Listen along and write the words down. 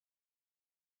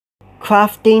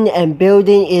crafting and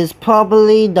building is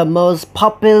probably the most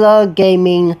popular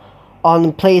gaming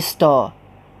on Play Store.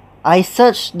 I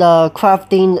searched the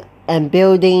crafting and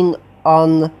building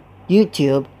on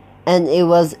YouTube and it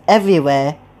was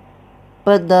everywhere.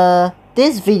 But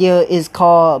this video is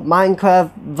called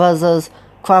Minecraft versus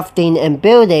crafting and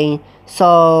building,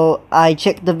 so I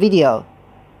checked the video.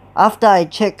 After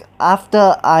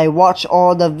I watch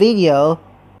all the video,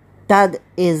 that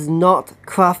is not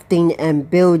crafting and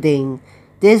building.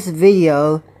 This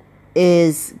video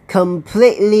is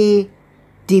completely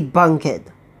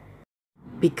debunked.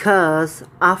 Because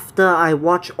after I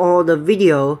watch all the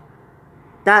video,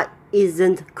 that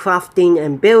isn't crafting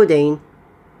and building.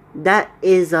 That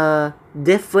is a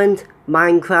different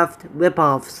Minecraft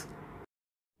ripoffs.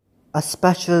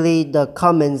 Especially the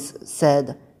comments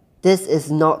said this is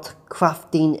not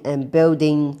crafting and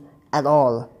building at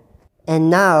all. And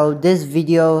now this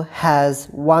video has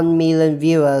 1 million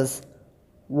viewers.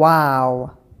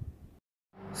 Wow.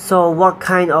 So what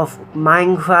kind of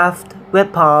Minecraft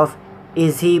ripoff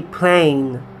is he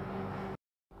playing?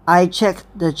 I checked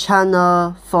the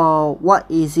channel for what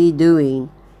is he doing,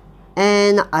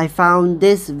 and I found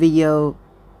this video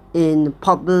in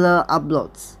popular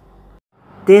uploads.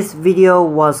 This video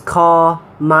was called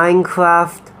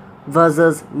Minecraft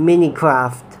versus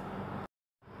Minecraft.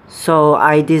 So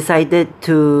I decided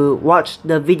to watch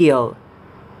the video.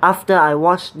 After I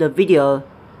watched the video,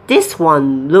 this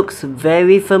one looks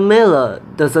very familiar,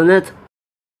 doesn't it?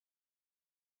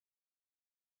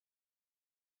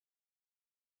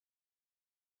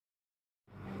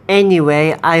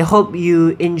 Anyway, I hope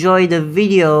you enjoy the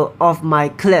video of my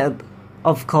clip,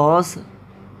 of course.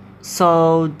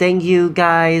 So thank you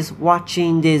guys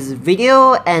watching this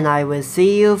video, and I will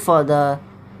see you for the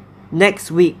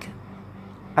next week.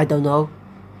 I don't know.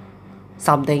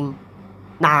 Something.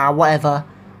 Nah, whatever.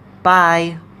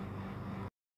 Bye.